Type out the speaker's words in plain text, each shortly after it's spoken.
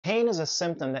Pain is a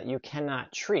symptom that you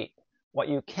cannot treat. What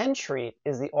you can treat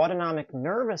is the autonomic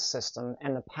nervous system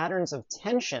and the patterns of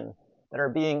tension that are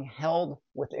being held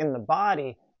within the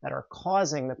body that are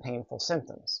causing the painful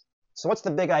symptoms. So what's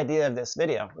the big idea of this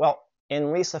video? Well,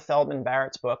 in Lisa Feldman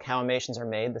Barrett's book, How Emotions Are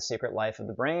Made, The Secret Life of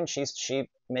the Brain, she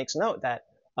makes note that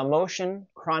emotion,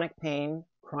 chronic pain,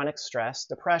 chronic stress,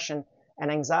 depression, and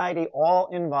anxiety all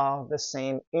involve the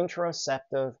same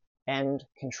interoceptive end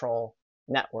control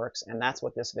networks, and that's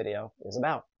what this video is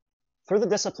about. Through the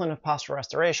discipline of postural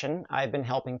restoration, I've been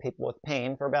helping people with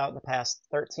pain for about the past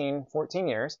 13, 14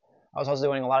 years. I was also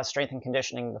doing a lot of strength and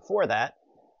conditioning before that.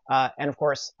 And of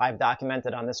course, I've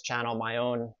documented on this channel my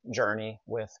own journey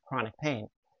with chronic pain.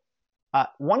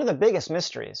 One of the biggest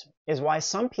mysteries is why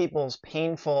some people's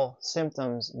painful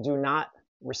symptoms do not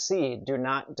recede, do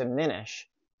not diminish,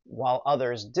 while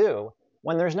others do,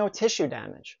 when there's no tissue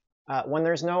damage, when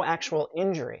there's no actual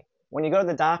injury. When you go to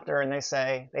the doctor and they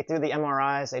do the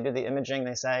MRIs, they do the imaging,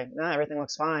 they say, nah, everything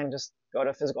looks fine, just go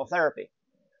to physical therapy.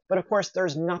 But of course,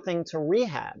 there's nothing to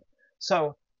rehab.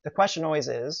 So the question always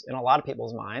is, in a lot of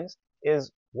people's minds,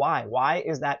 is why? Why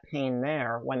is that pain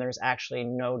there when there's actually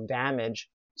no damage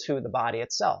to the body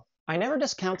itself? I never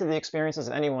discounted the experiences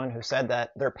of anyone who said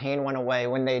that their pain went away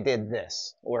when they did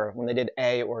this, or when they did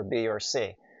A or B or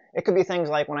C. It could be things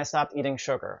like when I stopped eating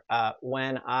sugar,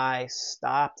 when I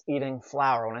stopped eating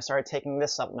flour, when I started taking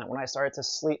this supplement, when I started to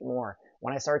sleep more,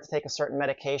 when I started to take a certain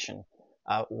medication.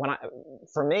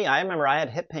 For me, I remember I had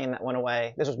hip pain that went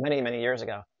away. This was many, many years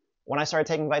ago, when I started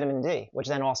taking vitamin D, which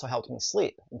then also helped me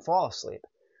sleep and fall asleep.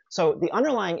 So the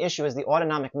underlying issue is the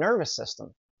autonomic nervous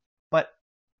system. But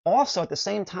also at the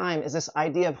same time is this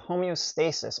idea of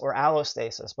homeostasis or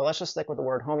allostasis. But let's just stick with the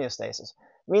word homeostasis,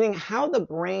 meaning how the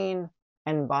brain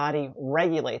and body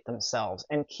regulate themselves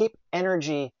and keep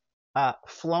energy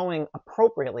flowing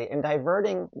appropriately and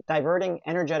diverting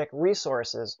energetic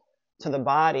resources to the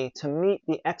body to meet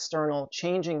the external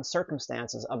changing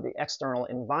circumstances of the external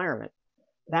environment.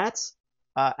 That's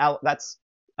allostasis.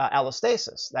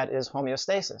 That is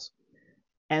homeostasis.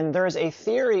 And there's a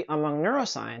theory among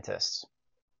neuroscientists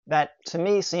that to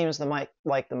me seems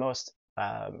like the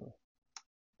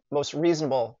most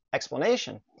reasonable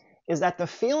explanation, is that the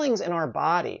feelings in our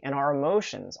body and our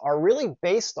emotions are really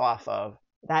based off of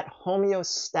that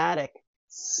homeostatic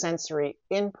sensory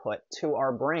input to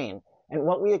our brain. And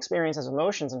what we experience as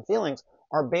emotions and feelings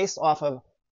are based off of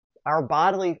our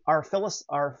bodily, our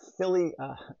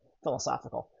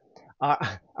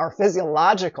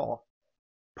physiological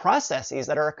processes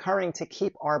that are occurring to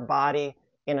keep our body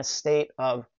in a state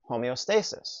of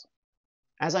homeostasis.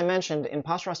 As I mentioned, in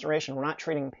postural restoration, we're not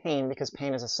treating pain because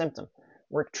pain is a symptom.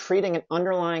 We're treating an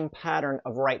underlying pattern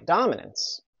of right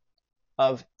dominance,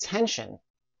 of tension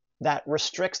that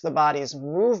restricts the body's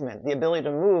movement, the ability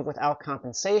to move without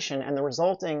compensation, and the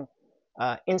resulting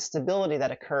instability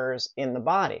that occurs in the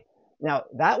body. Now,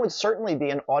 that would certainly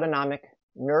be an autonomic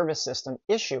nervous system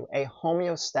issue, a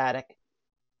homeostatic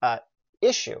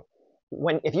issue.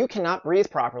 If you cannot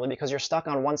breathe properly because you're stuck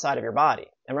on one side of your body,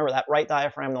 and remember that right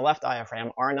diaphragm and the left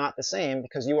diaphragm are not the same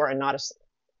because you are not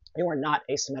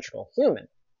a symmetrical human.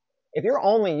 If you're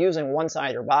only using one side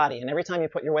of your body, and every time you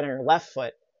put your weight on your left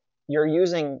foot, you're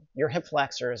using your hip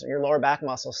flexors and your lower back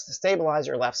muscles to stabilize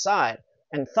your left side,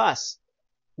 and thus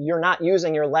you're not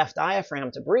using your left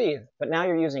diaphragm to breathe, but now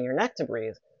you're using your neck to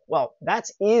breathe, well,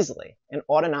 that's easily an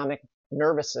autonomic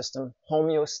nervous system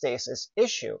homeostasis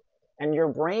issue. And your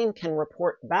brain can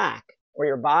report back, or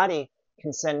your body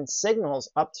can send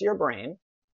signals up to your brain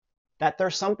that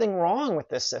there's something wrong with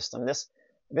this system. This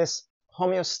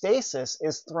homeostasis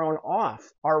is thrown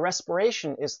off. Our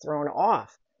respiration is thrown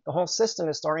off. The whole system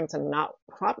is starting to not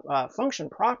function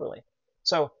properly.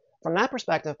 So from that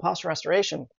perspective, postural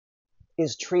restoration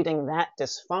is treating that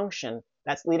dysfunction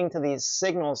that's leading to these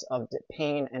signals of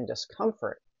pain and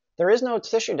discomfort. There is no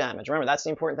tissue damage. Remember, that's the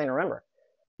important thing to remember.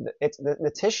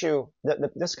 The tissue, the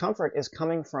discomfort is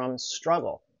coming from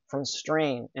struggle, from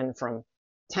strain, and from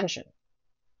tension.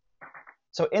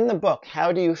 So in the book,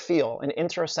 How Do You Feel? An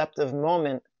Interoceptive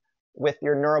Moment with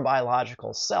Your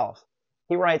Neurobiological Self,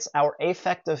 he writes, our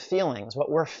affective feelings, what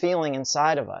we're feeling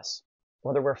inside of us,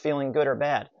 whether we're feeling good or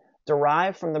bad,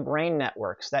 derive from the brain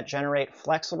networks that generate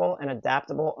flexible and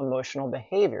adaptable emotional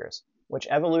behaviors, which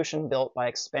evolution built by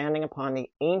expanding upon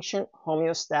the ancient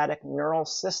homeostatic neural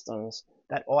systems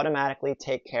that automatically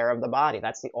take care of the body.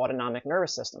 That's the autonomic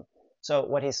nervous system. So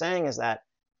what he's saying is that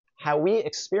how we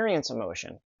experience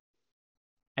emotion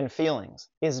and feelings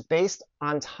is based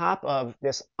on top of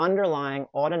this underlying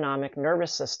autonomic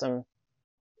nervous system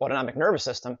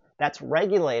that's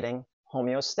regulating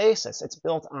homeostasis. It's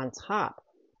built on top.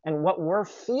 And what we're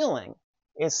feeling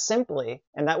is simply,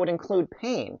 and that would include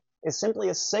pain, is simply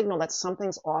a signal that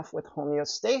something's off with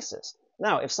homeostasis.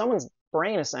 Now, if someone's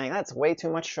brain is saying, that's way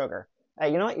too much sugar,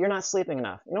 hey, you know what, you're not sleeping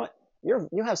enough, you know what,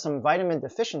 you have some vitamin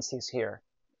deficiencies here,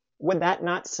 would that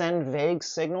not send vague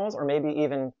signals or maybe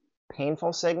even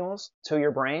painful signals to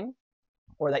your brain,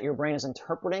 or that your brain is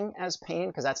interpreting as pain,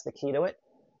 because that's the key to it?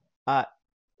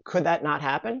 Could that not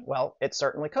happen? Well, it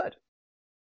certainly could.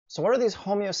 So what are these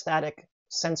homeostatic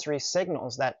sensory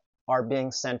signals that are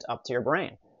being sent up to your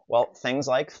brain? Well, things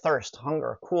like thirst,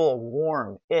 hunger, cool,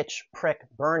 warm, itch, prick,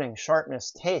 burning,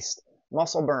 sharpness, taste,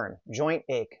 muscle burn, joint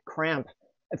ache, cramp,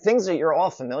 things that you're all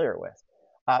familiar with.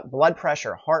 Blood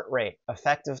pressure, heart rate,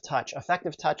 affective touch.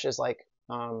 Affective touch is like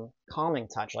calming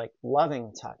touch, like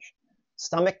loving touch.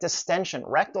 Stomach distension,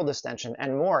 rectal distension,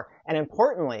 and more. And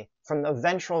importantly, from the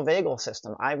ventral vagal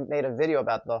system. I made a video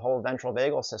about the whole ventral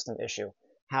vagal system issue,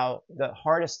 how the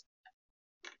hardest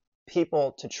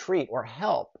people to treat or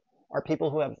help are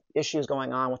people who have issues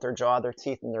going on with their jaw, their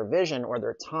teeth, and their vision, or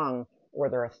their tongue, or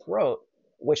their throat,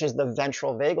 which is the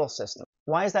ventral vagal system.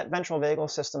 Why is that ventral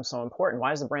vagal system so important?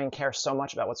 Why does the brain care so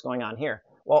much about what's going on here?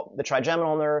 Well, the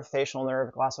trigeminal nerve, facial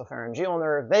nerve, glossopharyngeal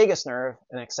nerve, vagus nerve,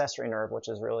 and accessory nerve, which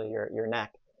is really your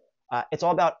neck. It's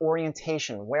all about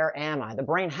orientation. Where am I? The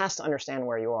brain has to understand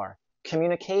where you are.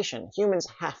 Communication. Humans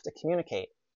have to communicate.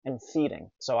 And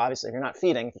feeding. So obviously, if you're not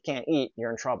feeding, if you can't eat,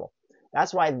 you're in trouble.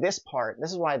 That's why this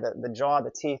is why the jaw, the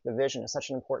teeth, the vision is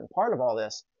such an important part of all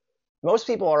this. Most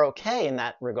people are okay in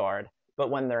that regard,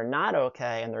 but when they're not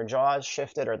okay and their jaw is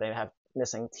shifted or they have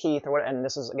missing teeth or what, and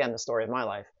this is, again, the story of my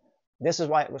life, this is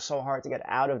why it was so hard to get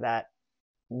out of that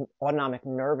autonomic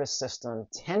nervous system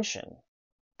tension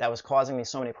that was causing me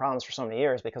so many problems for so many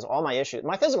years, because all my issues,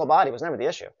 my physical body was never the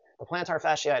issue. The plantar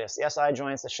fasciitis, the SI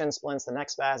joints, the shin splints, the neck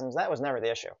spasms, that was never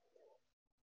the issue.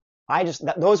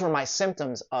 Those were my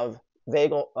symptoms of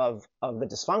vagal, of the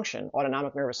dysfunction,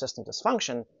 autonomic nervous system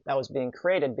dysfunction that was being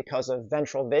created because of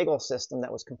ventral vagal system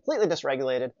that was completely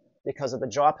dysregulated because of the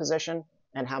jaw position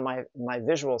and how my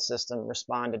visual system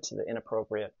responded to the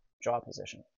inappropriate jaw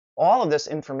position. All of this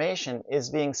information is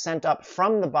being sent up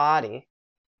from the body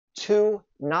to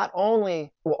not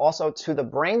only, well, also to the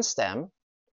brainstem,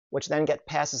 which then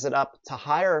passes it up to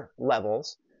higher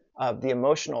levels of the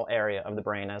emotional area of the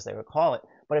brain, as they would call it,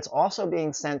 but it's also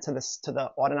being sent to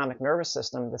the autonomic nervous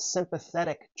system, the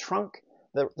sympathetic trunk,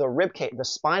 the rib cage, the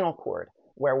spinal cord,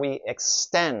 where we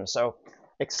extend. So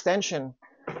extension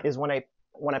is when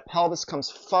a pelvis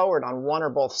comes forward on one or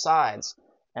both sides,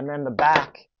 and then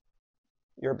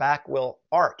your back will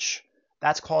arch.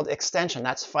 That's called extension.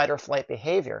 That's fight or flight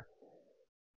behavior.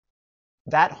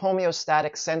 That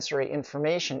homeostatic sensory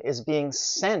information is being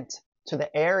sent to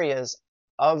the areas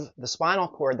of the spinal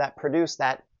cord that produce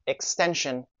that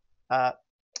extension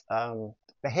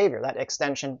behavior, that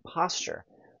extension posture.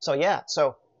 So yeah,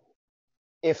 so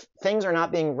if things are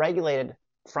not being regulated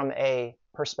from a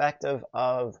perspective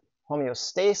of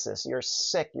homeostasis, you're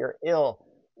sick, you're ill,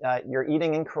 you're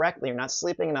eating incorrectly, you're not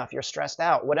sleeping enough, you're stressed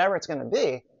out, whatever it's going to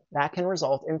be, that can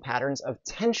result in patterns of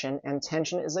tension, and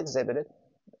tension is exhibited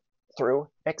through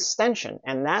extension.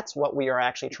 And that's what we are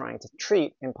actually trying to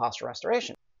treat in posture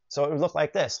restoration. So it would look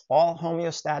like this. All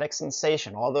homeostatic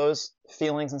sensation, all those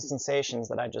feelings and sensations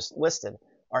that I just listed,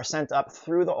 are sent up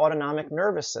through the autonomic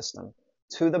nervous system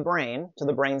to the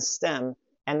brain stem,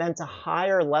 and then to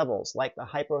higher levels like the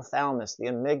hypothalamus, the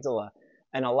amygdala,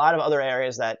 and a lot of other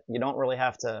areas that you don't really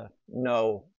have to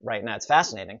know right now. It's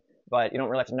fascinating, but you don't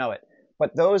really have to know it.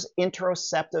 But those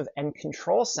interoceptive and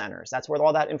control centers, that's where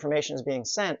all that information is being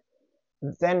sent,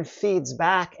 then feeds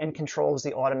back and controls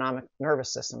the autonomic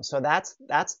nervous system. So that's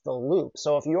the loop.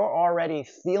 So if you're already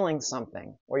feeling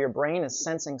something, or your brain is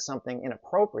sensing something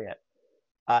inappropriate,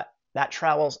 that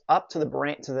travels up to the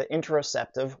brain, to the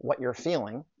interoceptive, what you're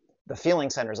feeling, the feeling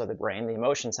centers of the brain, the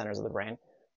emotion centers of the brain,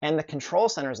 and the control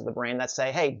centers of the brain that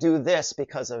say, hey, do this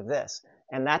because of this.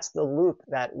 And that's the loop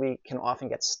that we can often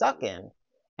get stuck in.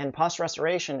 And posture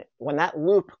restoration, when that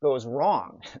loop goes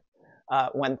wrong,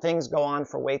 when things go on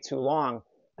for way too long,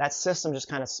 that system just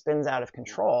kind of spins out of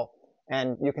control,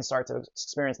 and you can start to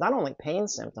experience not only pain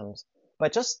symptoms,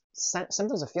 but just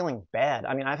symptoms of feeling bad.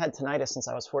 I mean, I've had tinnitus since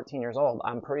I was 14 years old.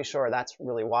 I'm pretty sure that's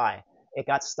really why. It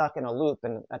got stuck in a loop,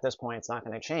 and at this point, it's not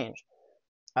going to change.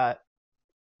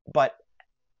 But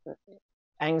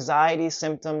anxiety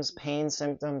symptoms, pain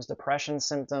symptoms, depression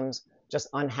symptoms, just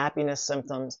unhappiness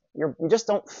symptoms, you just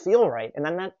don't feel right. And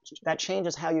then that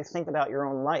changes how you think about your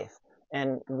own life.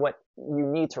 And what you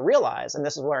need to realize, and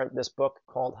this is where this book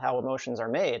called How Emotions Are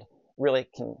Made really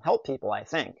can help people, I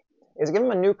think, is give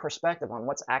them a new perspective on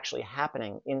what's actually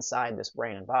happening inside this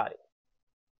brain and body.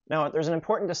 Now, there's an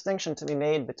important distinction to be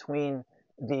made between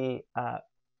the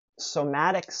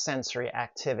somatic sensory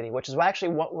activity, which is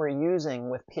actually what we're using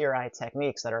with PRI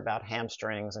techniques that are about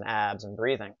hamstrings and abs and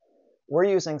breathing. We're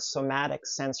using somatic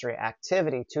sensory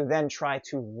activity to then try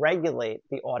to regulate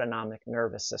the autonomic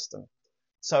nervous system.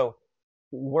 So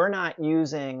we are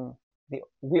using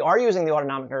the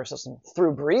autonomic nervous system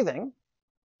through breathing,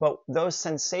 but those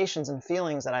sensations and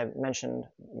feelings that I mentioned,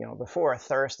 before,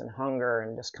 thirst and hunger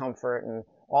and discomfort and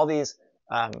all these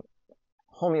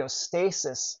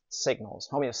homeostasis signals,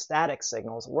 homeostatic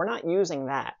signals, we're not using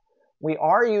that. We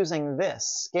are using this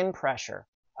skin pressure,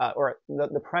 or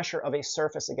the pressure of a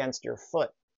surface against your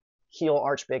foot, heel,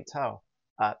 arch, big toe,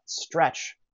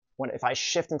 stretch. If I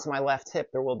shift into my left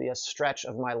hip, there will be a stretch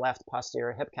of my left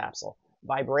posterior hip capsule.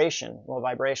 Vibration, well,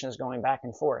 vibration is going back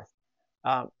and forth.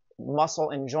 Muscle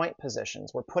and joint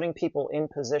positions. We're putting people in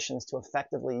positions to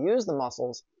effectively use the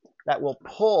muscles that will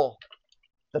pull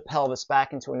the pelvis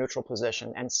back into a neutral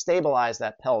position and stabilize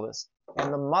that pelvis,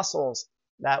 and the muscles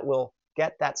that will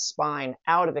get that spine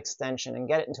out of extension and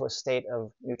get it into a state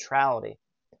of neutrality.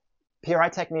 PRI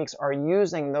techniques are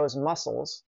using those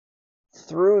muscles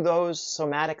through those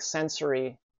somatic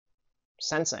sensory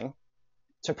sensing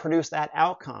to produce that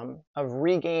outcome of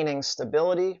regaining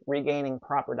stability, regaining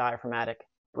proper diaphragmatic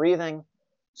breathing,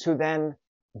 to then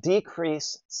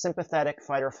decrease sympathetic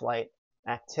fight or flight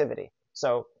activity.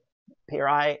 So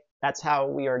PRI, that's how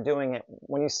we are doing it.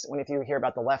 If you hear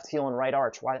about the left heel and right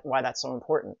arch, why that's so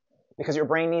important? Because your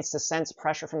brain needs to sense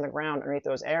pressure from the ground underneath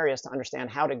those areas to understand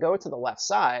how to go to the left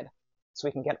side so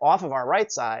we can get off of our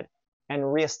right side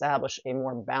and reestablish a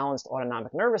more balanced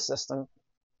autonomic nervous system,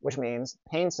 which means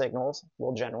pain signals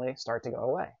will generally start to go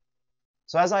away.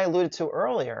 So as I alluded to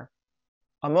earlier,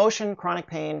 emotion, chronic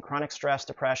pain, chronic stress,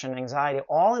 depression, anxiety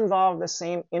all involve the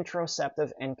same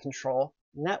interoceptive and control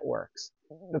networks.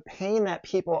 The pain that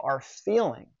people are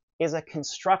feeling is a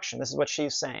construction. This is what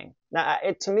she's saying. Now,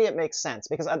 to me, it makes sense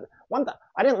because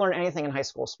I didn't learn anything in high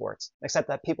school sports except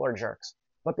that people are jerks.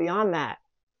 But beyond that,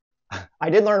 I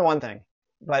did learn one thing,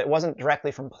 but it wasn't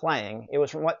directly from playing. It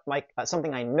was from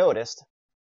something I noticed,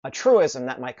 a truism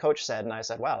that my coach said, and I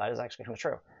said, wow, that is actually kind of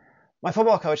true. My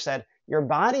football coach said, your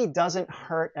body doesn't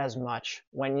hurt as much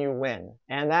when you win.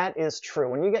 And that is true.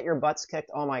 When you get your butts kicked,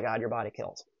 oh my God, your body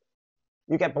kills.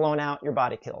 You get blown out, your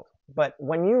body killed. But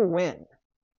when you win,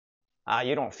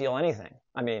 you don't feel anything.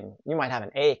 I mean, you might have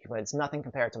an ache, but it's nothing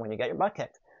compared to when you get your butt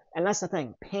kicked. And that's the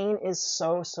thing. Pain is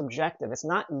so subjective. It's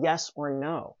not yes or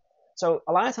no. So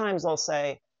a lot of times they'll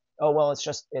say, oh, well,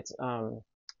 it's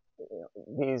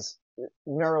these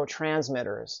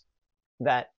neurotransmitters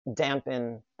that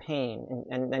dampen pain,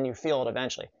 and then you feel it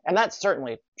eventually. And that's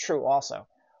certainly true also.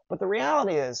 But the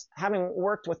reality is, having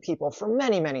worked with people for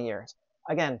many, many years,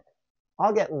 again,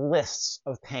 I'll get lists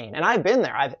of pain. And I've been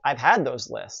there. I've had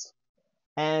those lists.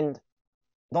 And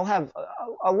they'll have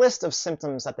a list of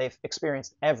symptoms that they've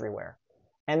experienced everywhere.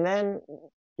 And then,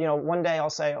 one day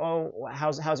I'll say, oh,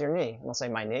 how's your knee? And they'll say,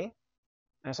 my knee?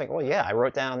 And it's like, well, yeah, I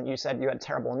wrote down, you said you had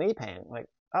terrible knee pain. Like,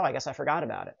 oh, I guess I forgot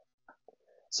about it.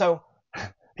 So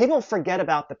people forget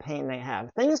about the pain they have.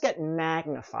 Things get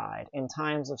magnified in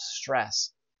times of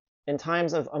stress, in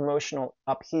times of emotional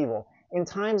upheaval, in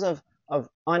times of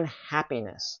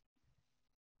unhappiness.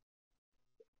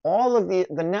 All of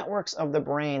the networks of the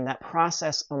brain that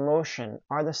process emotion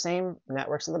are the same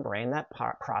networks of the brain that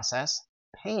process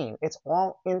pain. It's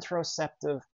all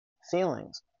interoceptive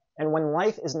feelings. And when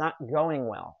life is not going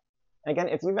well, again,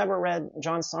 if you've ever read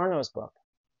John Sarno's book,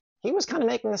 he was kind of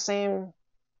making the same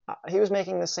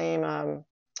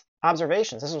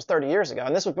observations. This was 30 years ago,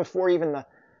 and this was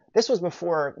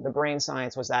before the brain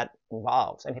science was that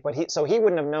involved. So he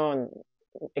wouldn't have known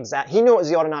he knew it was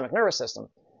the autonomic nervous system,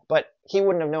 but he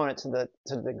wouldn't have known it to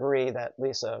the degree that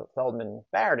Lisa Feldman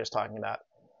Barrett is talking about,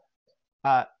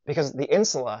 because the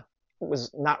insula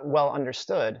was not well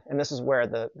understood, and this is where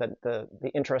the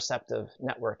interoceptive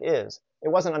network is. It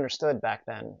wasn't understood back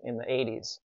then in the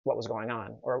 80s what was going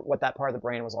on or what that part of the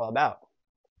brain was all about.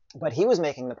 But he was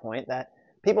making the point that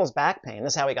people's back pain,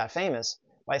 this is how he got famous,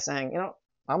 by saying,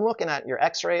 I'm looking at your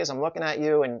x-rays, I'm looking at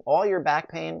you, and all your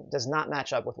back pain does not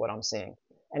match up with what I'm seeing.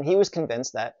 And he was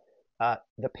convinced that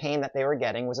the pain that they were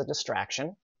getting was a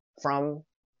distraction from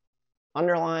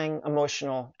underlying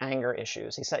emotional anger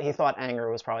issues. He said he thought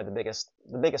anger was probably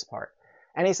the biggest part.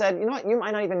 And he said, you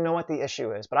might not even know what the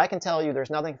issue is, but I can tell you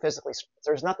there's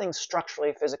nothing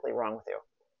structurally physically wrong with you.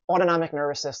 Autonomic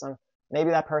nervous system. Maybe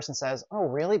that person says, oh,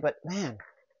 really? But man,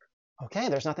 okay,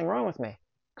 there's nothing wrong with me.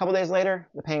 A couple days later,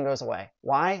 the pain goes away.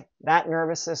 Why? That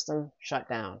nervous system shut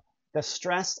down. The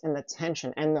stress and the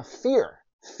tension and the fear,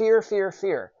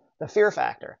 the fear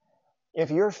factor.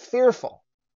 If you're fearful,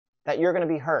 that you're going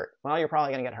to be hurt. Well, you're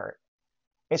probably going to get hurt.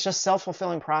 It's just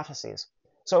self-fulfilling prophecies.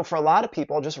 So for a lot of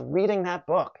people, just reading that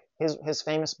book, his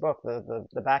famous book,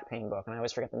 the back pain book, and I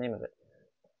always forget the name of it,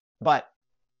 but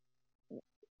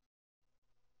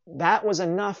that was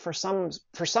enough for some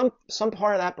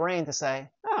part of that brain to say,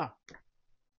 oh,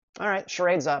 all right,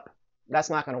 charade's up. That's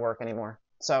not going to work anymore.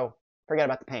 So forget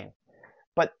about the pain.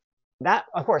 But that,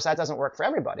 of course, that doesn't work for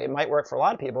everybody. It might work for a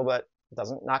lot of people, but it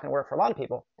not going to work for a lot of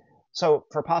people. So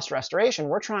for posture restoration,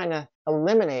 we're trying to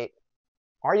eliminate,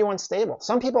 are you unstable?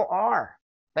 Some people are.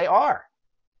 They are.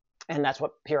 And that's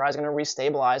what PRI is going to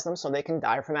restabilize them so they can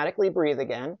diaphragmatically breathe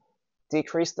again,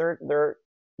 decrease their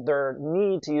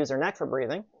need to use their neck for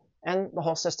breathing, and the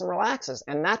whole system relaxes.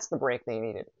 And that's the break they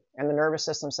needed. And the nervous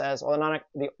system says,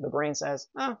 the brain says,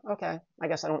 oh, okay, I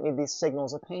guess I don't need these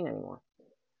signals of pain anymore.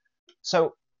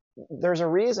 So there's a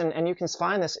reason, and you can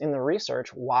find this in the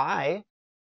research, why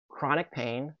chronic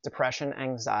pain, depression,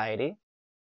 anxiety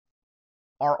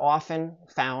are often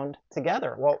found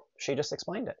together. Well, she just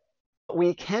explained it. What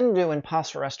we can do in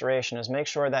posture restoration is make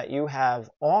sure that you have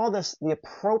all the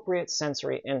appropriate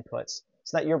sensory inputs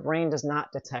so that your brain does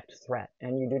not detect threat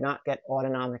and you do not get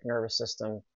autonomic nervous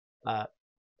system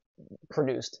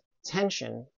produced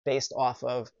tension based off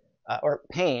of, or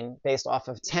pain based off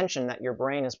of tension that your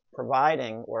brain is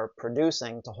providing or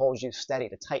producing to hold you steady,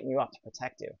 to tighten you up, to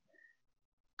protect you.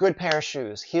 Good pair of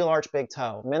shoes, heel arch, big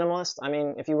toe. Minimalist, I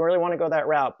mean, if you really want to go that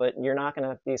route, but you're not going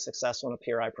to be successful in a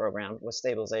PRI program with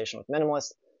stabilization with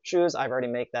minimalist shoes. I've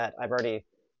already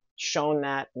shown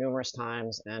that numerous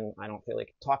times, and I don't feel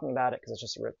like talking about it because it's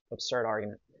just an absurd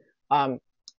argument.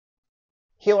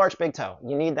 Heel arch, big toe.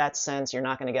 You need that sense. You're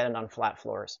not going to get it on flat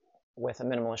floors with a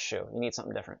minimalist shoe. You need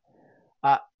something different.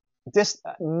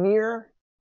 Near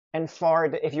and far,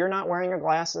 if you're not wearing your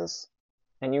glasses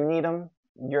and you need them,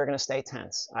 you're going to stay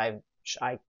tense.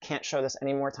 I can't show this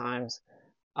any more times.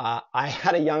 I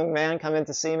had a young man come in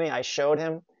to see me. I showed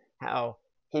him how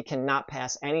he cannot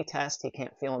pass any test. He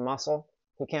can't feel a muscle.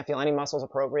 He can't feel any muscles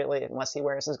appropriately unless he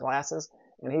wears his glasses.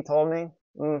 And he told me,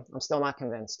 I'm still not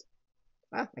convinced.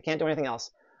 I can't do anything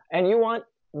else. And you want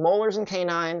molars and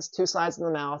canines, two sides of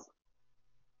the mouth,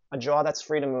 a jaw that's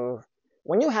free to move.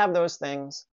 When you have those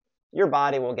things, your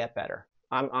body will get better.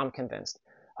 I'm convinced.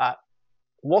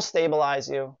 We'll stabilize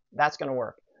you. That's going to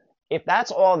work. If that's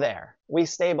all there, we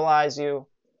stabilize you,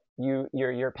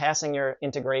 you're passing your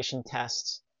integration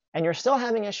tests, and you're still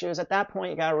having issues, at that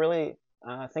point, you got to really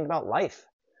think about life.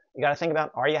 You got to think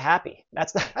about, are you happy?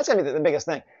 That's going to be the biggest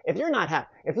thing. If you're not happy,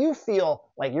 if you feel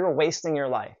like you're wasting your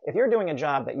life, if you're doing a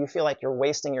job that you feel like you're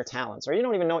wasting your talents, or you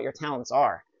don't even know what your talents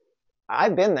are,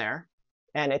 I've been there,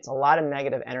 and it's a lot of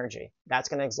negative energy. That's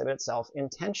going to exhibit itself in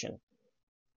tension.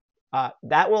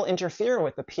 That will interfere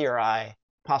with the PRI,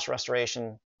 posture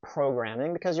restoration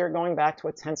programming, because you're going back to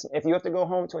a tense, if you have to go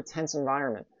home to a tense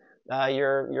environment,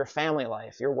 your family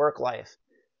life, your work life,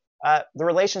 the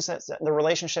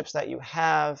relationships that you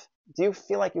have, do you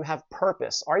feel like you have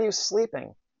purpose? Are you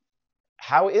sleeping?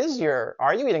 Are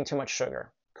you eating too much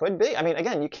sugar? Could be. I mean,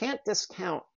 again, you can't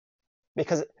discount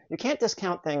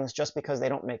things just because they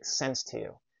don't make sense to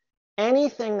you.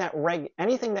 Anything that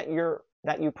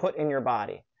you put in your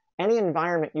body, any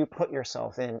environment you put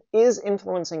yourself in, is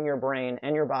influencing your brain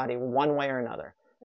and your body one way or another.